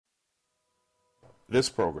This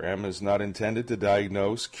program is not intended to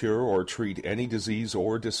diagnose, cure, or treat any disease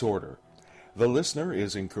or disorder. The listener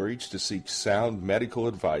is encouraged to seek sound medical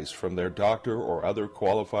advice from their doctor or other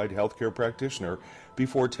qualified healthcare practitioner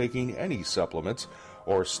before taking any supplements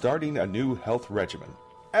or starting a new health regimen.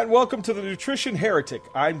 And welcome to the Nutrition Heretic.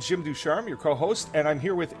 I'm Jim Ducharme, your co-host, and I'm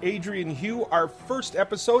here with Adrian Hugh, our first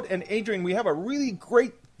episode. And Adrian, we have a really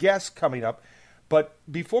great guest coming up. But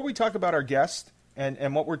before we talk about our guest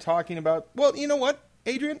and what we're talking about, well, you know what,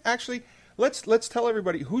 Adrian? Actually, let's tell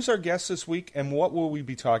everybody who's our guest this week and what will we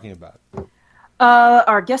be talking about.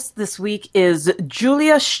 Our guest this week is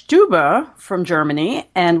Julia Stuber from Germany,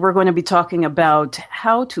 and we're going to be talking about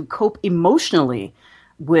how to cope emotionally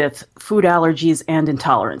with food allergies and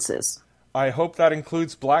intolerances. I hope that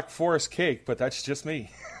includes Black Forest cake, but that's just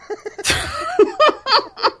me.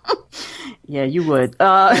 Yeah, you would.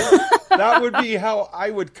 That would be how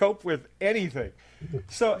I would cope with anything.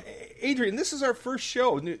 So, Adrian, this is our first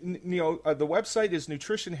show. The website is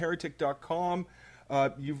nutritionheretic.com.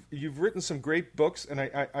 You've written some great books, and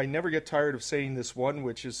I never get tired of saying this one,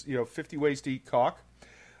 which is 50 Ways to Eat Cock.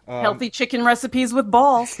 Healthy chicken recipes with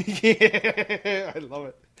balls. Yeah, I love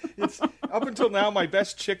it. It's up until now, my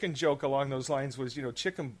best chicken joke along those lines was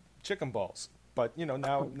chicken balls. But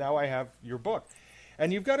now I have your book.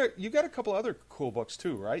 And you've got a couple other cool books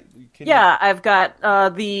too, right? I've got I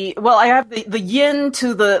have the yin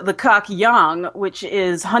to the cock yang, which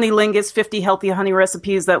is Honey Lingus, 50 healthy honey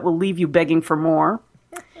recipes that will leave you begging for more.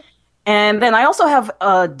 And then I also have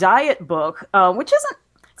a diet book,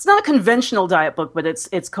 it's not a conventional diet book, but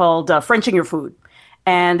it's called Frenching Your Food.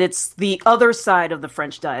 And it's the other side of the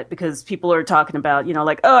French diet, because people are talking about,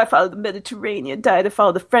 I follow the Mediterranean diet, I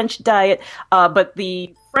follow the French diet. But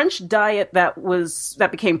the French diet that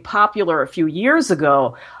became popular a few years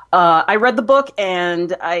ago, I read the book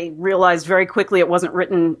and I realized very quickly it wasn't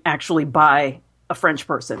written actually by a French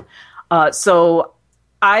person. So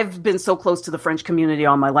I've been so close to the French community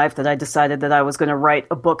all my life that I decided that I was going to write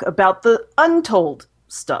a book about the untold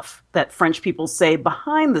stuff that French people say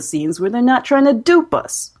behind the scenes where they're not trying to dupe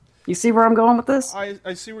us. You see where I'm going with this?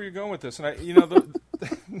 I see where you're going with this, and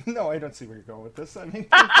no, I don't see where you're going with this. I mean,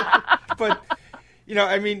 but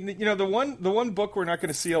the one book we're not going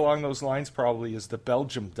to see along those lines probably is the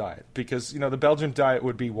Belgium diet, because the Belgian diet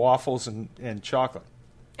would be waffles and chocolate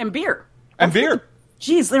and beer and beer.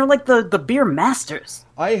 Geez, they're like the beer masters.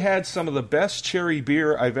 I had some of the best cherry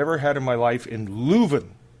beer I've ever had in my life in Leuven,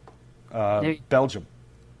 Belgium.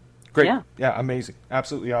 Great. Yeah, amazing.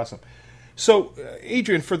 Absolutely awesome. So,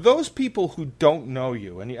 Adrian, for those people who don't know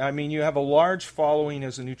you, and I mean, you have a large following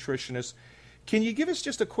as a nutritionist, can you give us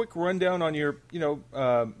just a quick rundown on your,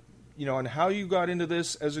 on how you got into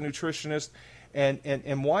this as a nutritionist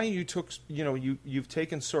and why you took, you've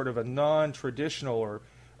taken sort of a non-traditional or,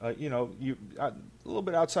 a little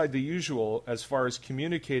bit outside the usual as far as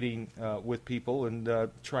communicating with people and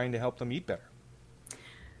trying to help them eat better?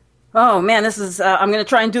 Oh, man, this is, I'm going to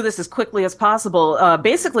try and do this as quickly as possible.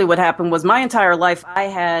 Basically what happened was my entire life, I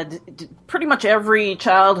had pretty much every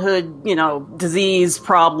childhood, disease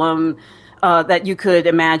problem that you could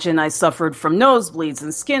imagine. I suffered from nosebleeds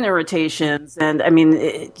and skin irritations and,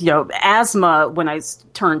 asthma when I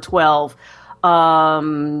turned 12.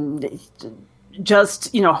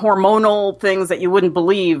 Just, hormonal things that you wouldn't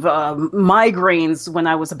believe. Migraines when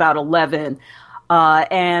I was about 11.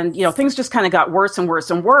 And things just kind of got worse and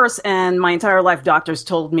worse and worse. And my entire life, doctors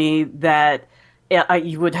told me that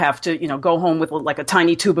you would have to, go home with like a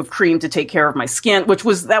tiny tube of cream to take care of my skin,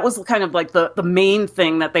 that was kind of like the main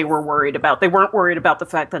thing that they were worried about. They weren't worried about the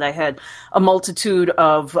fact that I had a multitude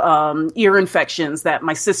of ear infections that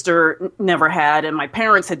my sister never had and my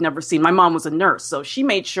parents had never seen. My mom was a nurse, so she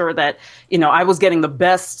made sure that, I was getting the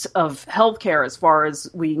best of healthcare as far as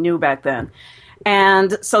we knew back then.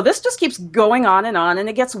 And so this just keeps going on, and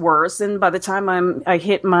it gets worse. And by the time I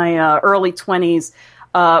hit my early 20s,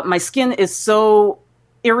 my skin is so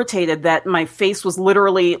irritated that my face was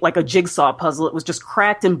literally like a jigsaw puzzle. It was just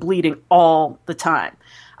cracked and bleeding all the time.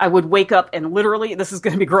 I would wake up and literally, this is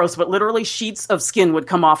going to be gross, but literally sheets of skin would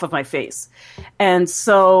come off of my face. And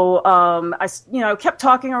so I kept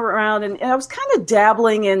talking around, and I was kind of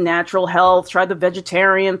dabbling in natural health, tried the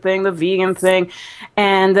vegetarian thing, the vegan thing.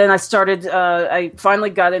 And then I finally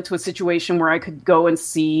got into a situation where I could go and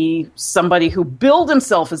see somebody who billed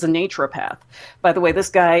himself as a naturopath. By the way, this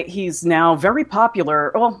guy, he's now very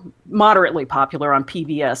popular, well, moderately popular on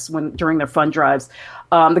PBS during their fund drives.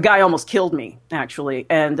 The guy almost killed me, actually.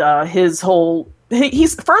 And his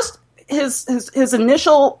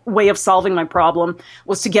initial way of solving my problem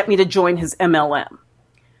was to get me to join his MLM.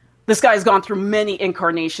 this guy's gone through many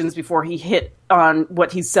incarnations before he hit on what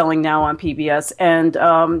he's selling now on PBS. And,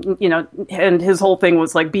 and his whole thing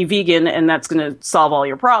was like, be vegan and that's going to solve all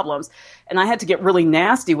your problems. And I had to get really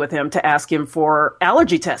nasty with him to ask him for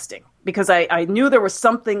allergy testing because I knew there was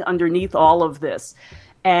something underneath all of this.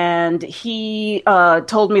 And he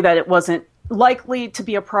told me that it wasn't likely to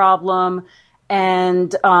be a problem.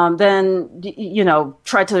 And then,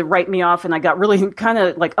 tried to write me off, and I got really kind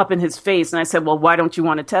of like up in his face. And I said, well, why don't you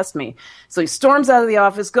want to test me? So he storms out of the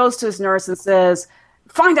office, goes to his nurse and says,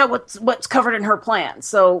 find out what's covered in her plan.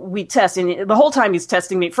 So we test. And the whole time he's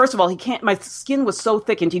testing me, first of all, my skin was so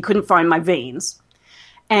thickened, he couldn't find my veins.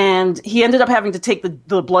 And he ended up having to take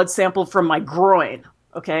the blood sample from my groin.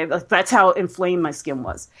 Okay, that's how inflamed my skin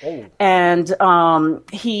was. Oh. And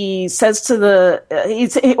he says to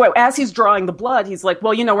as he's drawing the blood, he's like,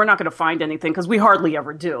 well, we're not going to find anything because we hardly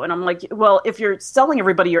ever do. And I'm like, well, if you're selling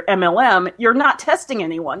everybody your MLM, you're not testing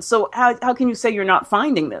anyone. So how can you say you're not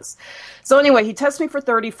finding this? So anyway, he tests me for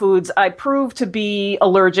 30 foods. I proved to be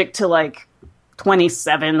allergic to like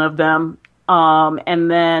 27 of them.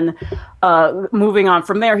 And then moving on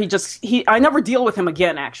from there, I never deal with him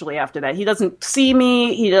again, actually, after that. He doesn't see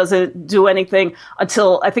me. He doesn't do anything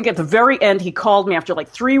until I think at the very end, he called me after like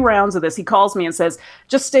 3 rounds of this. He calls me and says,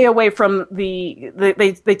 just stay away from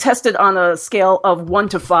they tested on a scale of 1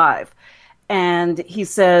 to 5. And he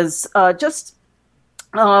says, avoid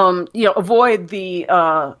the,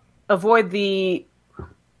 I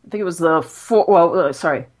think it was the 4,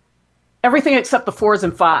 everything except the 4s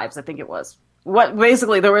and 5s, I think it was. What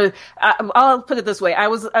basically there were, I'll put it this way. I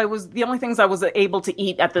was the only things I was able to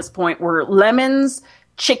eat at this point were lemons,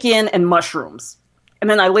 chicken, and mushrooms. And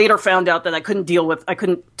then I later found out that I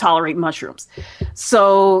couldn't tolerate mushrooms.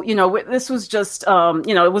 So, this was just,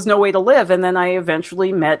 it was no way to live. And then I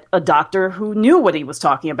eventually met a doctor who knew what he was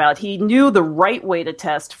talking about. He knew the right way to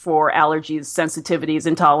test for allergies, sensitivities,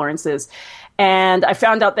 intolerances. And I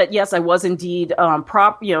found out that, yes, I was indeed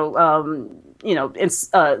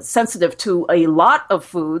sensitive to a lot of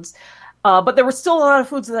foods, but there were still a lot of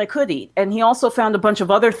foods that I could eat. And he also found a bunch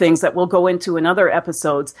of other things that we'll go into in other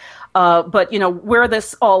episodes. But where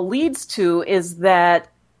this all leads to is that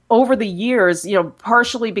over the years,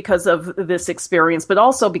 partially because of this experience, but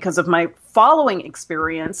also because of my following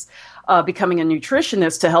experience, becoming a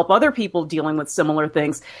nutritionist to help other people dealing with similar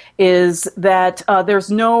things, is that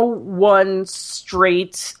there's no one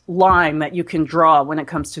straight line that you can draw when it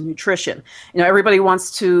comes to nutrition. Everybody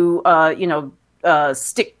wants to,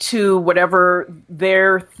 stick to whatever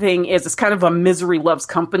their thing is. It's kind of a misery loves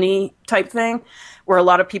company type thing, where a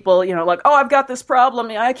lot of people, like, oh, I've got this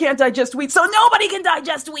problem, I can't digest wheat, so nobody can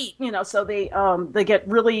digest wheat, so they get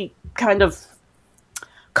really kind of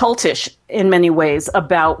cultish in many ways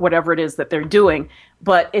about whatever it is that they're doing.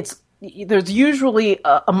 But there's usually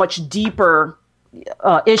a much deeper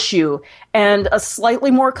issue and a slightly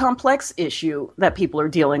more complex issue that people are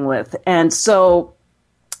dealing with. And so,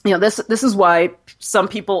 this is why some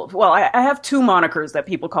people, I have 2 monikers that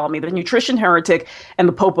people call me, the nutrition heretic and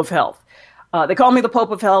the Pope of Health. They call me the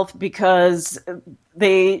Pope of Health because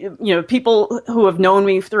people who have known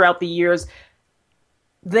me throughout the years,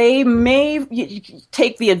 they may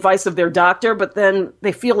take the advice of their doctor, but then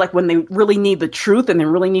they feel like when they really need the truth and they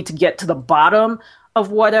really need to get to the bottom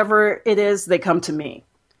of whatever it is, they come to me.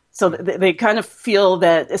 So they kind of feel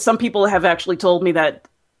that some people have actually told me that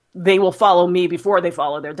they will follow me before they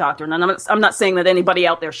follow their doctor. And I'm not saying that anybody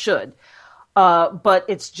out there should. But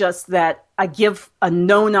it's just that I give a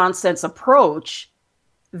no-nonsense approach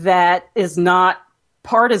that is not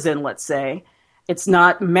partisan, let's say. It's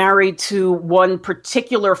not married to one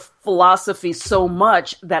particular philosophy so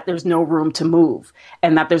much that there's no room to move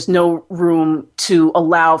and that there's no room to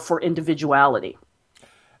allow for individuality.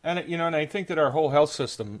 And and I think that our whole health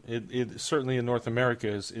system, it certainly in North America,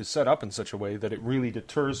 is set up in such a way that it really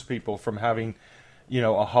deters people from having,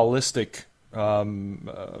 a holistic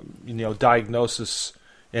diagnosis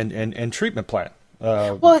and treatment plan.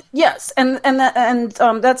 Well, yes, and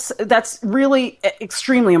that's really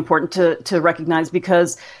extremely important to recognize,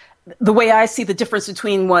 because the way I see the difference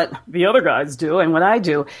between what the other guys do and what I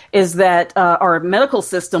do is that our medical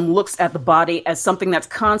system looks at the body as something that's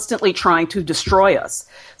constantly trying to destroy us.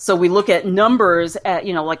 So we look at numbers at,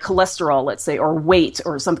 like cholesterol, let's say, or weight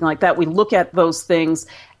or something like that. We look at those things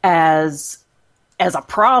as a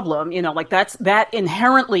problem, like that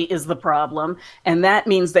inherently is the problem. And that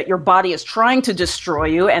means that your body is trying to destroy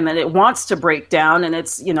you and that it wants to break down. And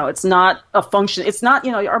it's, it's not a function. It's not,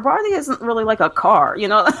 our body isn't really like a car,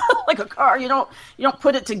 like a car. You don't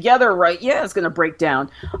put it together right. Yeah, it's going to break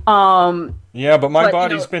down. Yeah, but my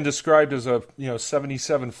body's been described as a,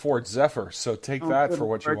 77 Ford Zephyr. So take that for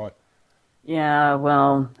what you want. Yeah,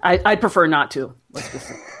 well, I'd prefer not to. Let's just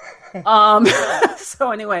say.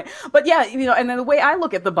 So anyway, but yeah, and then the way I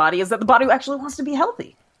look at the body is that the body actually wants to be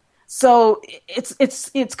healthy. So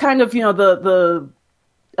it's kind of what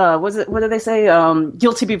do they say?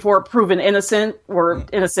 Guilty before proven innocent, or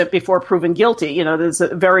innocent before proven guilty. There's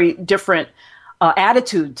a very different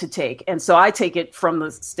attitude to take, and so I take it from the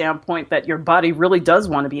standpoint that your body really does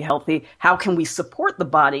want to be healthy. How can we support the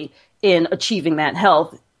body in achieving that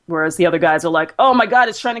health? Whereas the other guys are like, "Oh my God,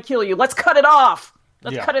 it's trying to kill you. Let's cut it off.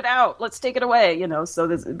 Let's cut it out. Let's take it away." So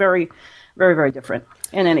there's very, very, very different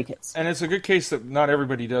in any case. And it's a good case that not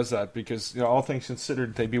everybody does that, because all things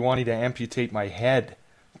considered, they'd be wanting to amputate my head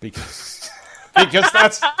because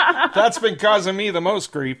that's been causing me the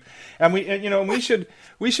most grief. And we should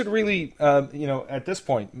really at this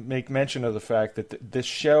point make mention of the fact that this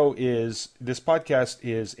podcast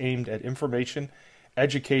is aimed at information,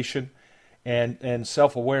 education, and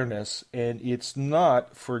self-awareness, and it's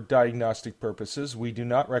not for diagnostic purposes. We do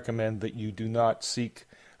not recommend that you do not seek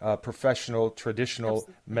professional, traditional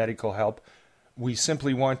medical help. We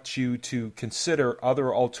simply want you to consider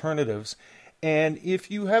other alternatives. And if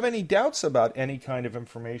you have any doubts about any kind of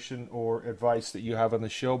information or advice that you have on the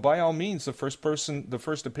show, by all means, the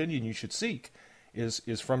first opinion you should seek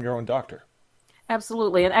is from your own doctor.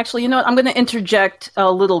 Absolutely. And actually, I'm going to interject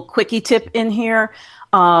a little quickie tip in here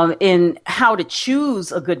in how to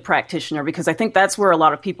choose a good practitioner, because I think that's where a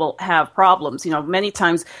lot of people have problems. Many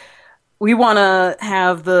times we want to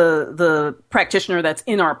have the practitioner that's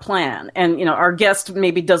in our plan. And, our guest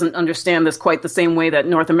maybe doesn't understand this quite the same way that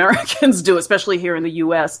North Americans do, especially here in the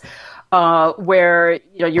U.S., where,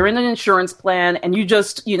 you're in an insurance plan and you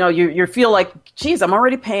just, you feel like, geez, I'm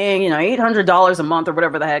already paying, $800 a month or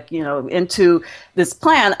whatever the heck, into this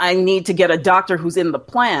plan. I need to get a doctor who's in the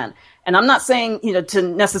plan. And I'm not saying, to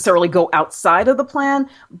necessarily go outside of the plan,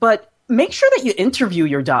 but make sure that you interview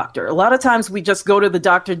your doctor. A lot of times we just go to the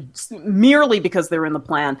doctor merely because they're in the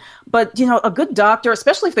plan. But, a good doctor,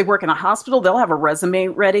 especially if they work in a hospital, they'll have a resume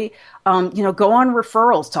ready. Go on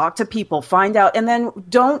referrals, talk to people, find out, and then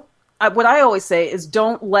what I always say is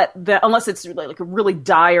don't let them, unless it's like a really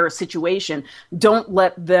dire situation, don't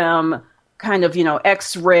let them kind of,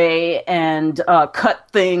 x-ray and cut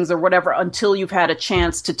things or whatever until you've had a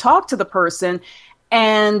chance to talk to the person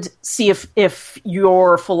and see if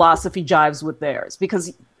your philosophy jives with theirs.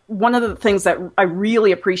 Because one of the things that I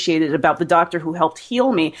really appreciated about the doctor who helped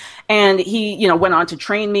heal me, and he, went on to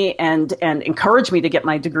train me and encourage me to get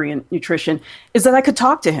my degree in nutrition, is that I could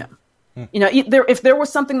talk to him. If there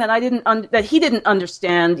was something that that he didn't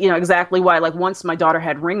understand, exactly why. Like once my daughter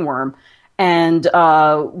had ringworm, and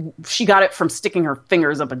she got it from sticking her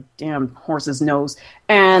fingers up a damn horse's nose,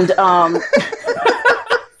 and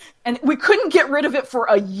and we couldn't get rid of it for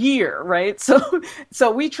a year, right?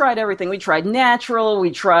 So we tried everything. We tried natural.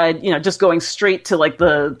 We tried, just going straight to like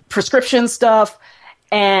the prescription stuff,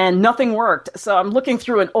 and nothing worked. So I'm looking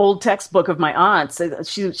through an old textbook of my aunt's.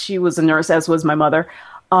 She was a nurse, as was my mother.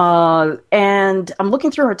 And I'm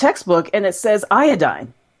looking through her textbook, and it says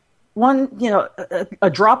iodine. A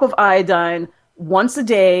drop of iodine once a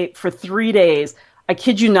day for 3 days. I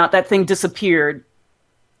kid you not, that thing disappeared.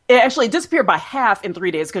 It disappeared by half in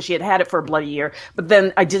 3 days because she had it for a bloody year. But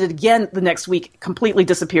then I did it again the next week, completely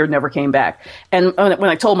disappeared, never came back. And when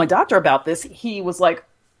I told my doctor about this, he was like,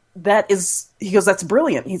 he goes, that's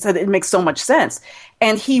brilliant. He said, it makes so much sense.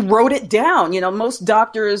 And he wrote it down. Most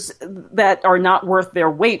doctors that are not worth their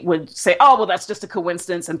weight would say, oh, well, that's just a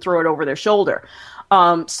coincidence, and throw it over their shoulder.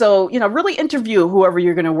 So, really interview whoever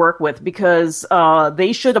you're going to work with, because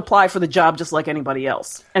they should apply for the job just like anybody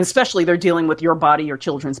else. And especially they're dealing with your body, your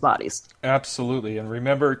children's bodies. Absolutely. And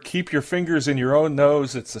remember, keep your fingers in your own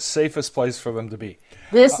nose. It's the safest place for them to be.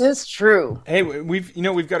 This is true. Hey,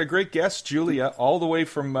 we've got a great guest, Julia, all the way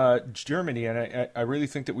from Germany, and I really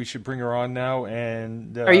think that we should bring her on now.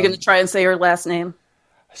 And are you going to try and say her last name?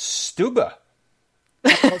 Stuba.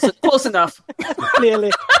 Close enough.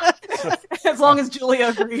 Clearly, as long as Julia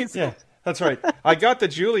agrees. Yeah, that's right. I got the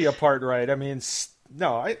Julia part right. I mean,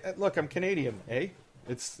 look, I'm Canadian, eh?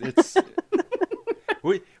 It's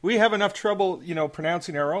we have enough trouble,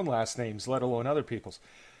 pronouncing our own last names, let alone other people's.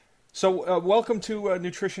 So, welcome to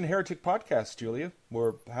Nutrition Heretic Podcast, Julia.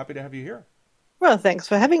 We're happy to have you here. Well, thanks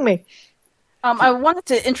for having me. I wanted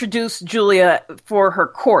to introduce Julia for her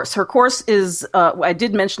course. Her course is, I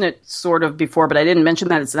did mention it sort of before, but I didn't mention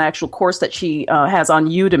that it's an actual course that she has on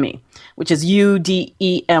Udemy, which is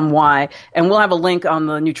Udemy. And we'll have a link on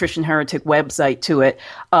the Nutrition Heretic website to it.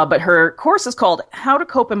 But her course is called How to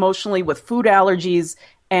Cope Emotionally with Food Allergies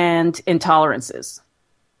and Intolerances.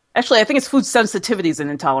 Actually, I think it's food sensitivities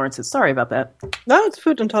and intolerances. Sorry about that. No, it's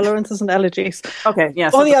food intolerances and allergies. Okay,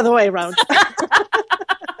 yes. Or the other way around.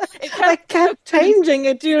 I kept changing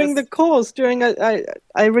it during the course.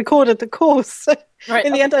 I recorded the course. Right.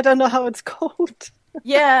 In the end, I don't know how it's called.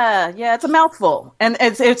 Yeah, it's a mouthful, and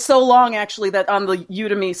it's so long actually that on the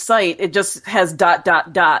Udemy site it just has ...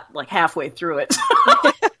 like halfway through it.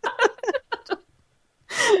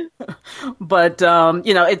 But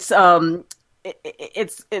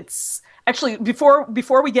it's actually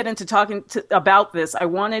before we get into talking about this, I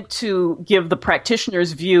wanted to give the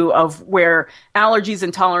practitioner's view of where allergies,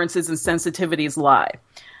 intolerances, and sensitivities lie.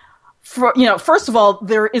 First of all,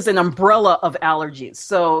 there is an umbrella of allergies.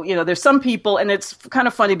 So, there's some people, and it's kind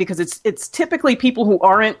of funny because it's typically people who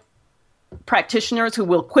aren't practitioners who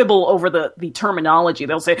will quibble over the terminology.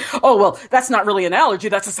 They'll say, "Oh, well, that's not really an allergy;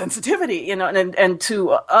 that's a sensitivity." And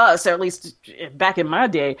to us, or at least back in my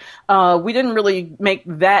day, we didn't really make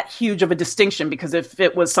that huge of a distinction because if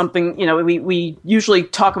it was something, we usually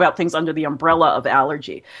talk about things under the umbrella of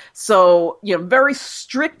allergy. So, very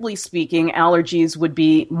strictly speaking, allergies would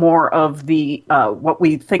be more of the what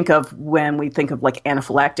we think of when we think of like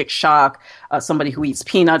anaphylactic shock, somebody who eats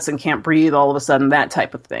peanuts and can't breathe all of a sudden, that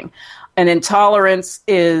type of thing. An intolerance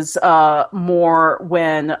is more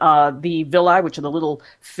when the villi, which are the little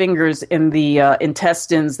fingers in the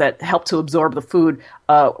intestines that help to absorb the food,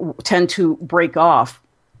 tend to break off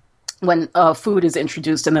when food is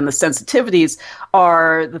introduced. And then the sensitivities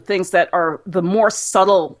are the things that are the more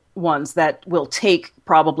subtle ones that will take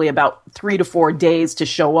probably about 3 to 4 days to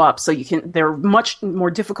show up. So they're much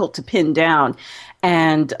more difficult to pin down.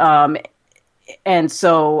 And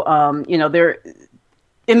so, they're...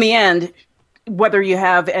 In the end, whether you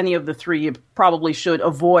have any of the three, you probably should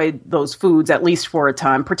avoid those foods at least for a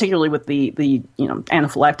time, particularly with the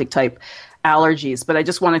anaphylactic type allergies. But I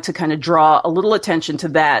just wanted to kind of draw a little attention to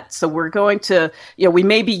that. So we're going to, we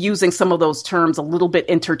may be using some of those terms a little bit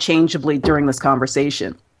interchangeably during this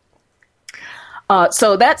conversation.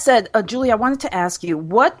 So that said, Julie, I wanted to ask you,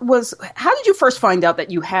 how did you first find out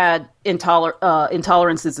that you had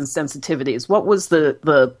intolerances and sensitivities? What was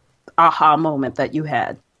the aha moment that you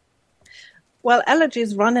had? Well,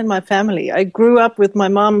 allergies run in my family. I grew up with my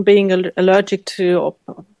mom being allergic to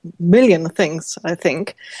a million things, I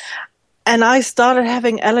think. And I started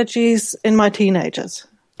having allergies in my teenagers.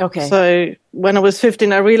 Okay. So when I was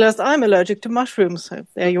 15, I realized I'm allergic to mushrooms. So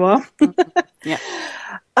there you are. Yeah.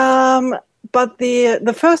 But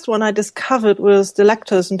the first one I discovered was the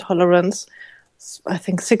lactose intolerance, I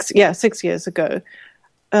think 6 years ago.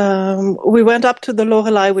 We went up to the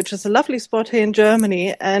Lorelei, which is a lovely spot here in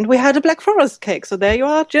Germany, and we had a Black Forest cake. So there you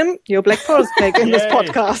are, Jim, your Black Forest cake in this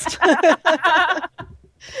podcast.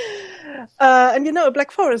 And a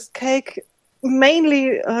Black Forest cake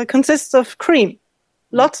mainly consists of cream,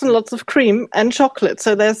 lots and lots of cream and chocolate.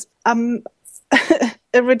 So there's a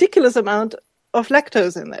ridiculous amount of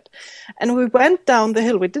lactose in it. And we went down the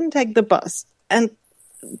hill. We didn't take the bus. And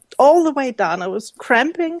all the way down, I was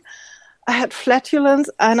cramping. I had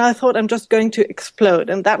flatulence, and I thought I'm just going to explode.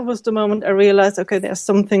 And that was the moment I realized, okay, there's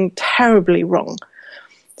something terribly wrong.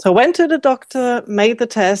 So I went to the doctor, made the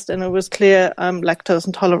test, and it was clear I'm lactose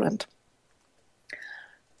intolerant.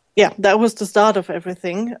 Yeah, that was the start of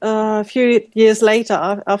everything. A few years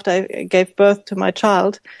later, after I gave birth to my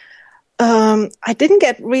child, I didn't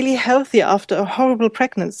get really healthy after a horrible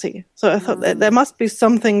pregnancy. So I thought that there must be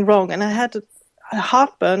something wrong. And I had a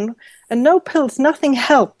heartburn, and no pills, nothing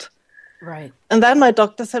helped. Right. And then my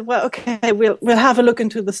doctor said, well, okay, we'll have a look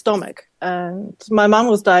into the stomach. And my mom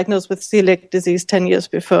was diagnosed with celiac disease 10 years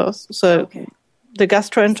before. So the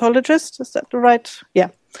gastroenterologist, is that the right? Yeah.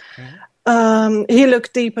 Mm-hmm. He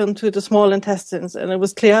looked deep into the small intestines, and it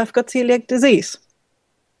was clear I've got celiac disease.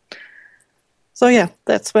 So yeah,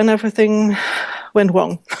 that's when everything went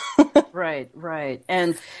wrong. Right.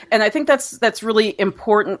 And I think that's really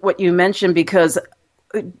important what you mentioned, because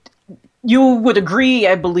you would agree,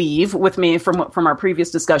 I believe, with me from our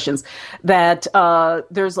previous discussions that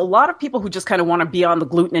there's a lot of people who just kind of want to be on the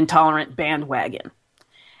gluten intolerant bandwagon.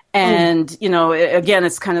 And, again,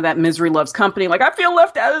 it's kind of that misery loves company. Like, I feel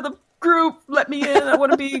left out of the group. Let me in. I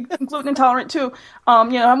want to be gluten intolerant too.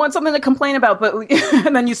 I want something to complain about. But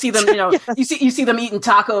and then you see them, yes. you see them eating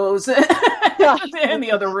tacos in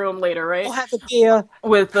the other room later, right? I'll have a beer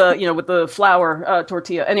with the flour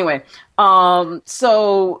tortilla. Anyway,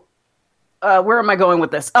 so. Where am I going with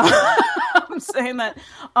this? I'm saying that,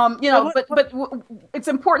 but it's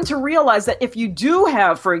important to realize that if you do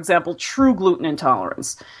have, for example, true gluten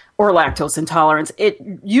intolerance or lactose intolerance, it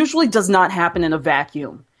usually does not happen in a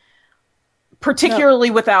vacuum. Particularly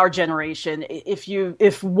with our generation,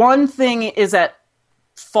 if one thing is at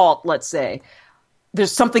fault, let's say,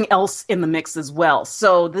 there's something else in the mix as well.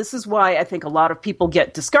 So this is why I think a lot of people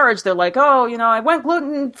get discouraged. They're like, oh, I went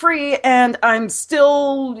gluten-free and I'm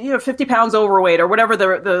still, 50 pounds overweight, or whatever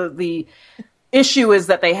the issue is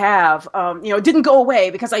that they have. It didn't go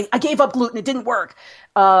away because I gave up gluten. It didn't work.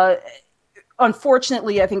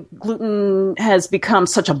 Unfortunately, I think gluten has become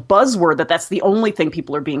such a buzzword that's the only thing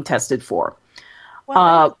people are being tested for.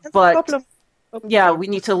 Well, that's but the problem. yeah, we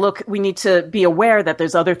need to be aware that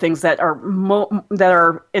there's other things that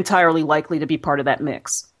are entirely likely to be part of that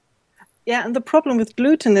mix. Yeah, and the problem with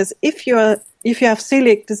gluten is if you have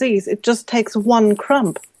celiac disease, it just takes one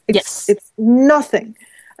crumb. It's nothing.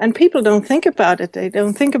 And people don't think about it. They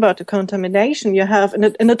don't think about the contamination you have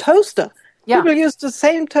in a toaster. Yeah. People use the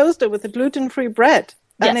same toaster with the gluten-free bread.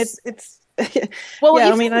 And it's well,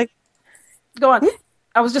 yeah, go on.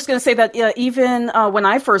 I was just going to say that even when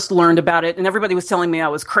I first learned about it, and everybody was telling me I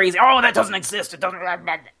was crazy. Oh, that doesn't exist. It doesn't.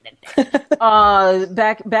 Back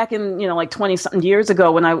in 20-something years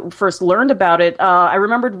ago, when I first learned about it, I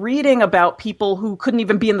remembered reading about people who couldn't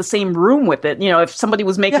even be in the same room with it. If somebody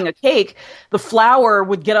was making a cake, the flour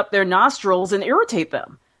would get up their nostrils and irritate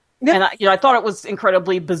them. Yeah. And I thought it was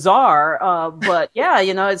incredibly bizarre. But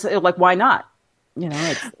it's like, why not? But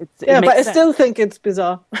I still think it's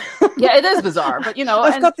bizarre. Yeah, it is bizarre, but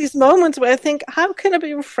I've got these moments where I think, how can I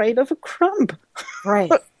be afraid of a crumb? Right.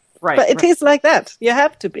 But it is like that. You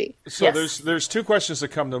have to be. So there's two questions that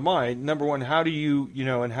come to mind. Number one, how do you,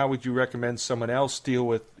 and how would you recommend someone else deal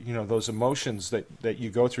with, those emotions that you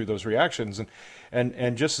go through, those reactions,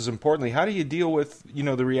 and just as importantly, how do you deal with,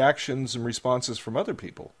 the reactions and responses from other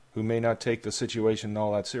people who may not take the situation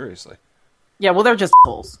all that seriously? Yeah, well, they're just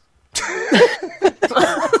fools.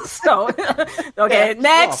 So, okay,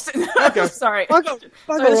 next. Oh, okay. Sorry. So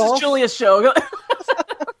this is Julia's show.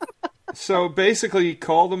 So basically,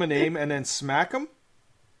 call them a name and then smack them?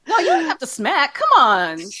 No, you don't have to smack. Come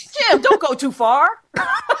on. Jim, don't go too far.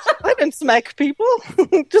 I don't smack people,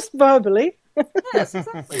 just verbally. Yes,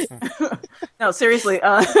 exactly. No, seriously,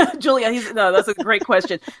 Julia, that's a great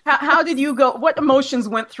question. How did you go? What emotions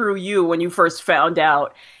went through you when you first found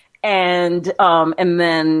out? And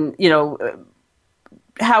then,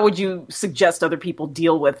 how would you suggest other people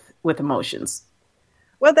deal with emotions?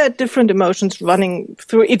 Well, there are different emotions running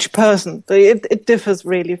through each person. It differs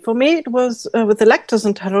really. For me, it was with the lactose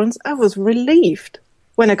intolerance, I was relieved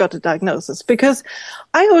when I got the diagnosis because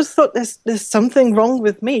I always thought there's something wrong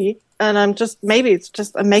with me. And I'm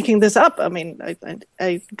making this up. I mean,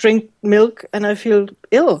 I drink milk and I feel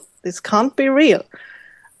ill. This can't be real.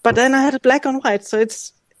 But then I had it black on white. So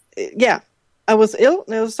I was ill.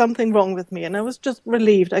 There was something wrong with me. And I was just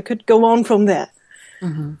relieved. I could go on from there.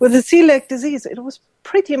 Mm-hmm. With the celiac disease, it was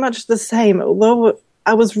pretty much the same, although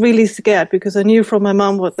I was really scared because I knew from my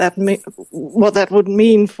mom what that would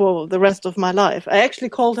mean for the rest of my life. I actually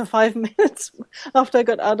called her 5 minutes after I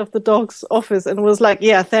got out of the dog's office and was like,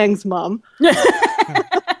 yeah, thanks, Mom.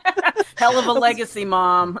 Hell of a legacy,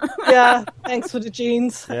 Mom. Yeah, thanks for the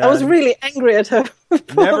genes. Yeah. I was really angry at her.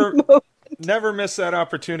 Never miss that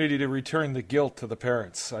opportunity to return the guilt to the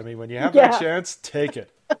parents. I mean, when you have that chance, take it.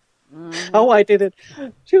 Oh, I did it.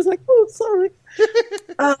 She was like, oh, sorry.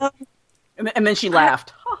 And then she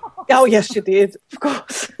laughed. Oh, yes, she did, of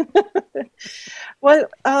course. Well,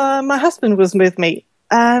 my husband was with me,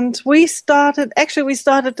 and we started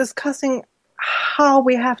discussing how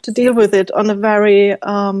we have to deal with it on a very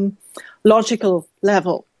logical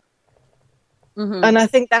level. Mm-hmm. And I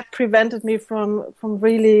think that prevented me from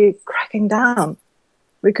really cracking down.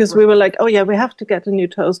 Because we were like, oh, yeah, we have to get a new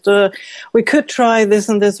toaster. We could try this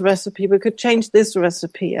and this recipe. We could change this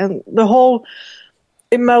recipe. And the whole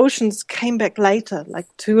emotions came back later, like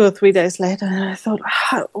 2 or 3 days later. And I thought,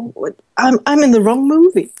 I'm in the wrong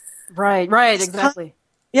movie. Right, exactly.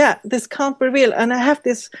 This can't be real. And I have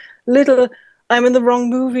this little I'm in the wrong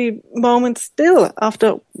movie moment still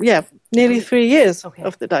after, nearly 3 years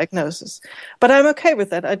of the diagnosis. But I'm okay with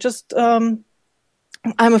that. I just, I'm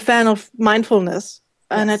a fan of mindfulness.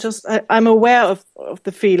 And I'm aware of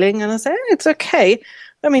the feeling, and I say, it's okay.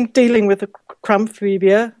 I mean, dealing with a crumb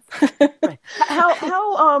phobia. Right.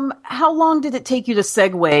 How long did it take you to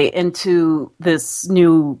segue into this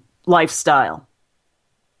new lifestyle?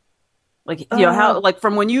 Like,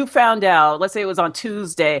 from when you found out, let's say it was on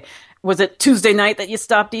Tuesday, was it Tuesday night that you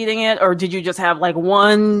stopped eating it, or did you just have like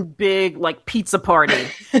one big like pizza party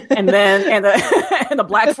and then and a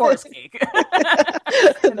Black Forest cake?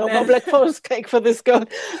 More Black Forest cake for this girl.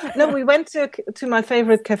 No, we went to my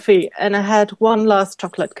favorite cafe and I had one last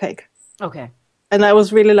chocolate cake. Okay. And I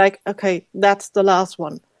was really like, okay, that's the last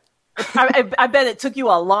one. I bet it took you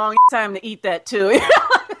a long time to eat that too.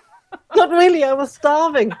 Not really. I was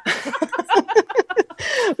starving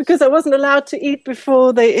because I wasn't allowed to eat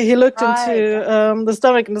before he looked into the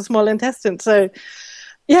stomach and the small intestine. So,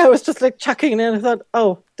 yeah, I was just like chucking it in. I thought,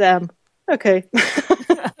 oh, damn. Okay.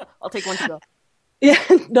 I'll take one to go. Yeah,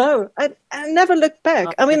 no, I never looked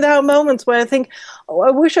back. I mean, there are moments where I think, oh,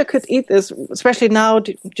 I wish I could eat this, especially now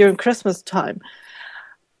during Christmas time.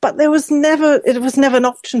 But it was never an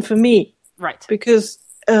option for me. Right. Because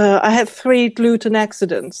I had 3 gluten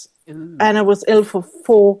accidents. Ooh. And I was ill for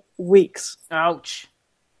 4 weeks. Ouch.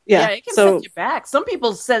 Yeah, it can set you back. Some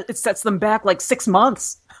people said it sets them back like 6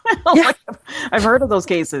 months. Yeah. I've heard of those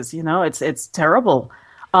cases. It's terrible.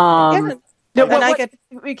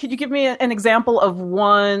 Could you give me an example of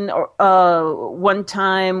one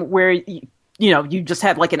time where you just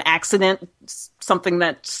had like an accident, something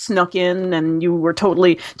that snuck in, and you were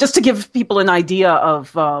totally, just to give people an idea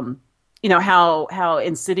of how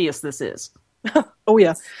insidious this is. Oh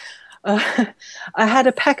yeah, I had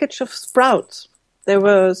a package of sprouts. There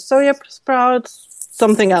were soya sprouts,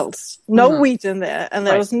 something else, no wheat in there, and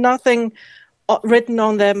there was nothing written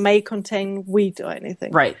on there may contain wheat or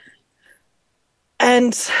anything. Right.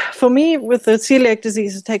 And for me, with the celiac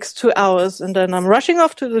disease, it takes 2 hours, and then I'm rushing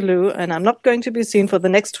off to the loo, and I'm not going to be seen for the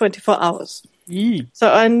next 24 hours.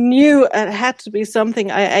 So I knew it had to be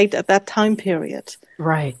something I ate at that time period.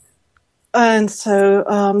 Right. And so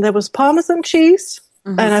there was Parmesan cheese,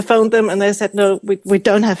 and I phoned them, and they said, no, we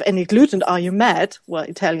don't have any gluten. Are you mad? Well,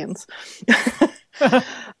 Italians.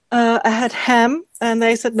 I had ham, and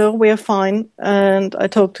they said, no, we're fine. And I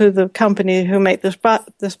talked to the company who made the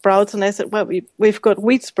sprouts, and they said, well, we've got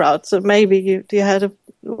wheat sprouts, so maybe you had a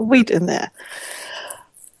wheat in there.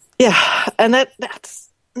 Yeah, and that's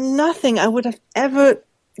nothing I would have ever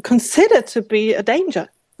considered to be a danger.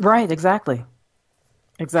 Right, exactly.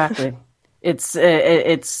 It's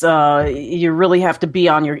you really have to be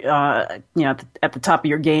on your at the top of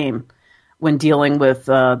your game when dealing with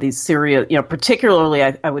these serious, particularly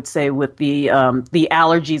I would say with the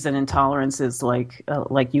allergies and intolerances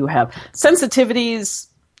like you have. Sensitivities,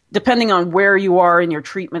 depending on where you are in your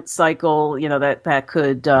treatment cycle,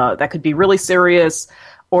 that could be really serious,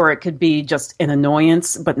 or it could be just an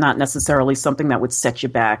annoyance, but not necessarily something that would set you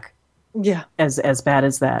back. Yeah, as bad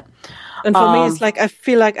as that. And for me, it's like I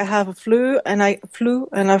feel like I have a flu, and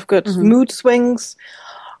I've got mood swings,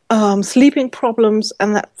 sleeping problems,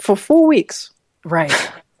 and that for 4 weeks.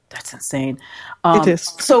 Right, that's insane. It is.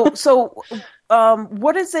 So,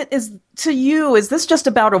 what is it? Is to you? Is this just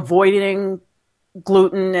about avoiding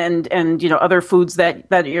gluten and other foods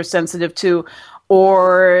that you're sensitive to,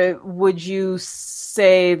 or would you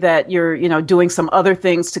say that you're doing some other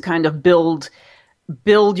things to kind of build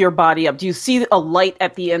your body up? Do you see a light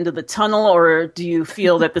at the end of the tunnel, or do you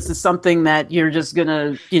feel that this is something that you're just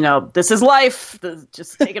gonna, this is life,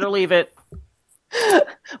 just take it or leave it?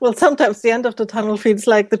 Well, sometimes the end of the tunnel feels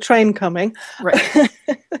like the train coming. Right.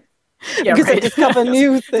 Yeah, because right. I discover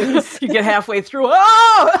new things. You get halfway through.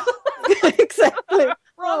 Oh! Exactly.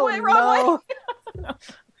 Wrong way.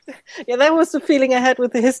 Yeah, that was the feeling I had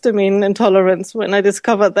with the histamine intolerance when I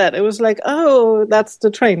discovered that. It was like, oh, that's the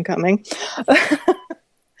train coming.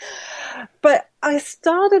 But I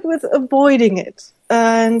started with avoiding it.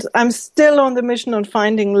 And I'm still on the mission on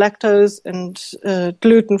finding lactose and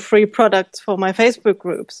gluten-free products for my Facebook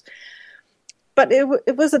groups. But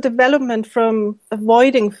it was a development from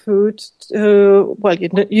avoiding food to, well,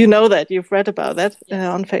 you know that. You've read about that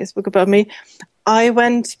on Facebook about me. I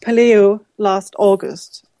went paleo last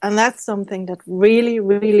August. And that's something that really,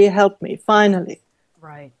 really helped me, finally.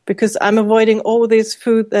 Right. Because I'm avoiding all this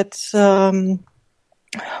food that,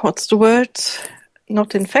 what's the word?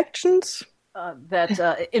 Not infections?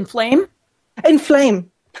 That inflame? Inflame.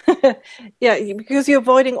 Yeah, because you're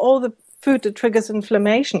avoiding all the food that triggers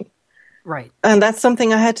inflammation. Right. And that's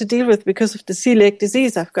something I had to deal with because of the celiac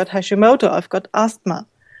disease. I've got Hashimoto, I've got asthma.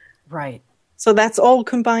 Right. So that's all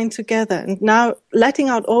combined together. And now letting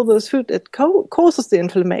out all those food that causes the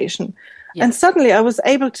inflammation. Yes. And suddenly I was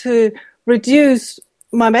able to reduce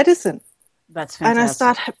my medicine. That's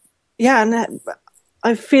fantastic. And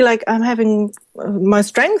I feel like I'm having my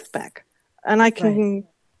strength back. And I can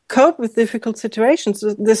cope with difficult situations.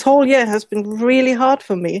 This whole year has been really hard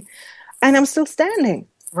for me. And I'm still standing.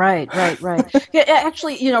 Right. Yeah,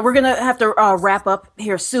 actually, we're going to have to wrap up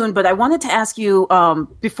here soon, but I wanted to ask you,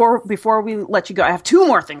 before we let you go, I have 2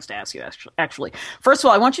 more things to ask you, actually. First of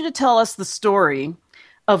all, I want you to tell us the story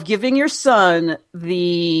of giving your son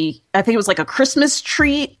I think it was like a Christmas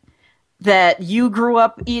treat that you grew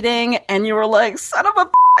up eating, and you were like, son of a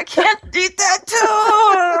I can't eat that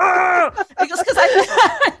too! Because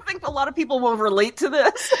I think a lot of people will relate to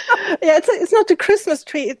this. Yeah, it's not a Christmas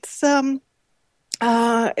tree. It's a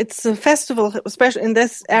festival, especially in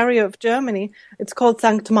this area of Germany. It's called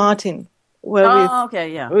Sankt Martin, where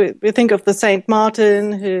we think of the Saint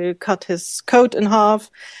Martin who cut his coat in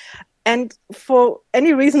half. And for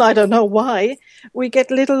any reason, I don't know why, we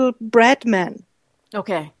get little bread men.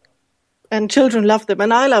 Okay. And children love them,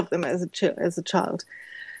 and I love them as a child.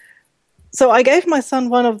 So I gave my son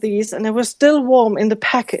one of these, and it was still warm in the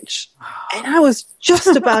package. And I was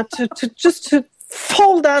just about to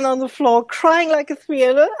fall down on the floor, crying like a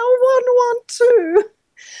 3-year-old. I want one too,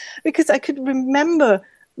 because I could remember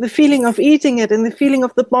the feeling of eating it and the feeling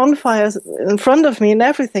of the bonfires in front of me and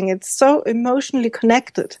everything. It's so emotionally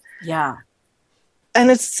connected. Yeah. And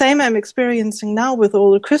it's the same I'm experiencing now with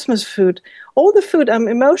all the Christmas food. All the food I'm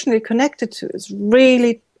emotionally connected to is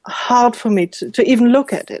really hard for me to even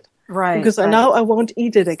look at it. Right. Because I know I won't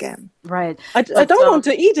eat it again. Right. I don't want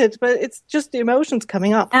to eat it, but it's just the emotions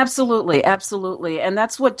coming up. Absolutely. Absolutely. And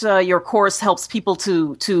that's what your course helps people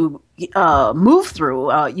to move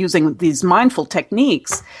through using these mindful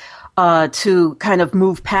techniques to kind of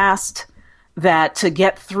move past that, to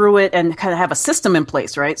get through it and kind of have a system in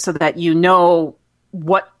place, right? So that you know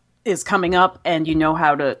what is coming up and you know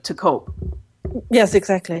how to cope. Yes,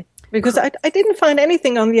 exactly. Because I didn't find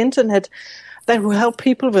anything on the internet that will help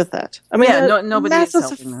people with that. I mean, nobody is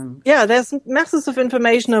helping them. Yeah, there's masses of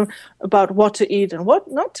information about what to eat and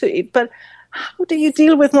what not to eat. But how do you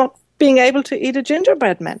deal with not being able to eat a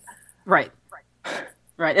gingerbread man? Right.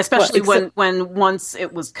 Especially when once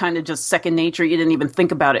it was kind of just second nature, you didn't even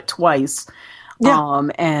think about it twice. Yeah.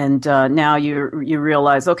 And now you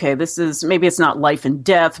realize, okay, this is, maybe it's not life and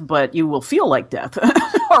death, but you will feel like death,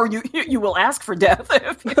 or you will ask for death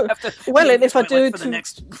if you have to. Well, and if I do it for the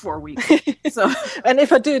next 4 weeks, so and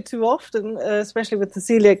if I do it too often, especially with the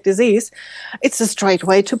celiac disease, it's a straight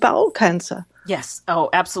way to bowel cancer. Yes. Oh,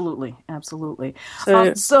 absolutely.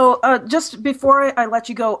 So just before I let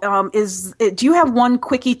you go, do you have one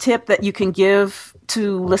quickie tip that you can give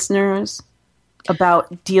to listeners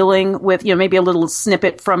about dealing with, maybe a little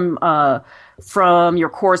snippet from your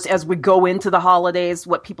course as we go into the holidays,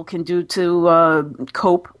 what people can do to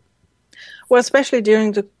cope? Well, especially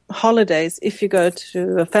during the holidays, if you go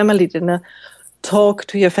to a family dinner, talk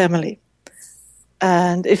to your family.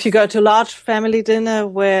 And if you go to a large family dinner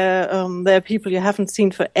where there are people you haven't seen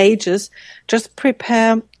for ages, just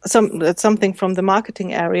prepare something from the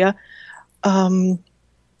marketing area.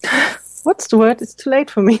 What's the word? It's too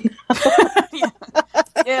late for me now.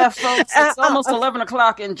 Yeah, folks, it's almost 11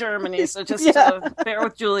 o'clock in Germany, so just bear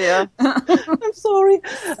with Julia. I'm sorry.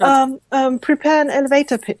 Prepare an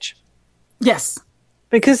elevator pitch. Yes.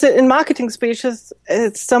 Because in marketing speeches,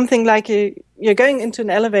 it's something like you're going into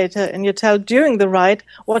an elevator and you tell during the ride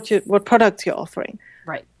what products you're offering.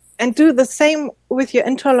 Right. And do the same with your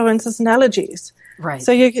intolerances and allergies. Right.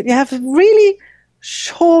 So you have a really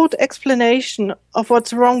short explanation of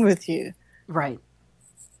what's wrong with you. Right.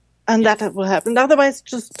 And that will happen. Otherwise,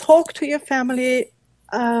 just talk to your family,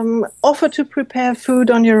 offer to prepare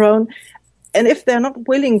food on your own. And if they're not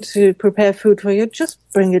willing to prepare food for you, just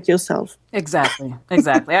bring it yourself. Exactly.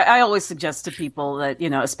 I always suggest to people that,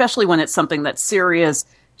 especially when it's something that's serious,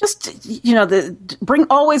 just,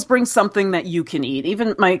 always bring something that you can eat.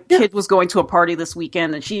 Even my kid was going to a party this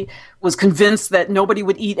weekend and she was convinced that nobody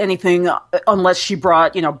would eat anything unless she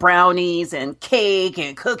brought, brownies and cake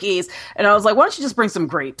and cookies. And I was like, why don't you just bring some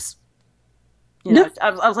grapes? I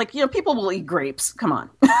was like, people will eat grapes. Come on.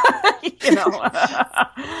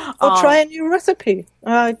 Or try a new recipe.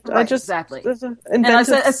 Exactly. And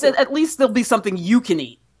I said, at least there'll be something you can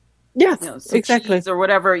eat. Yeah, exactly. Cheese or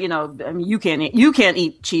whatever, you can't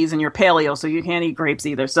eat cheese and you're paleo, so you can't eat grapes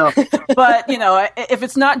either. So, but, if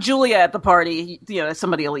it's not Julia at the party,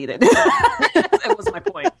 somebody will eat it. That was my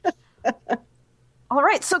point. All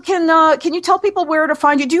right. So can you tell people where to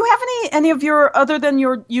find you? Do you have any of your, other than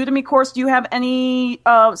your Udemy course, do you have any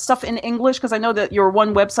stuff in English? Because I know that your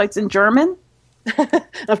one website's in German.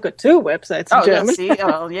 I've got 2 websites in German. See?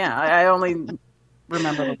 Oh, yeah. I only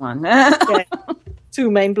remember the one. 2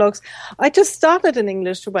 main blogs. I just started an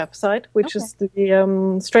English website, which is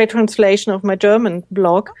the straight translation of my German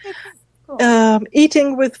blog. Okay, cool.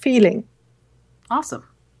 Eating with Feeling. Awesome.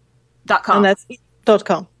 .com. And that's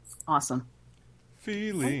 .com. Awesome.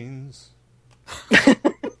 Feelings.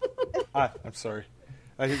 I'm sorry.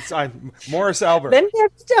 Morris Albert. Wenn der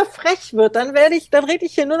wieder frech wird, dann rede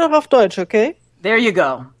ich hier nur noch auf Deutsch, okay? There you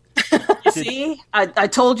go. You see? I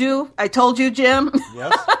told you, Jim.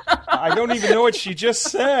 Yes. I don't even know what she just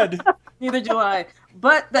said. Neither do I.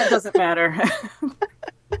 But that doesn't matter.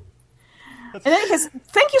 In any case,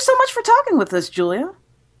 thank you so much for talking with us, Julia.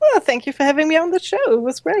 Well, thank you for having me on the show. It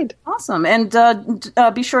was great. Awesome. And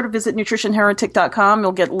be sure to visit nutritionheretic.com.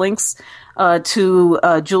 You'll get links to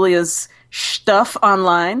Julia's stuff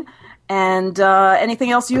online. And anything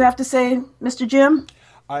else you have to say, Mr. Jim?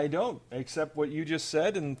 I don't, except what you just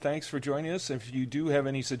said, and thanks for joining us. If you do have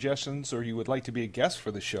any suggestions or you would like to be a guest for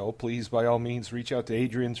the show, please, by all means, reach out to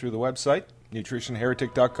Adrian through the website,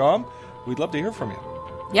 nutritionheretic.com. We'd love to hear from you.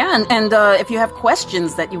 Yeah, and if you have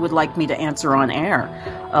questions that you would like me to answer on air,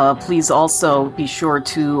 please also be sure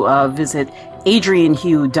to visit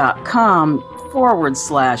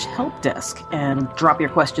adrianhugh.com/helpdesk and drop your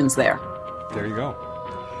questions there. There you go.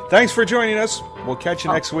 Thanks for joining us. We'll catch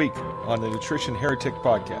you next week on the Nutrition Heretic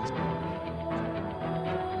Podcast.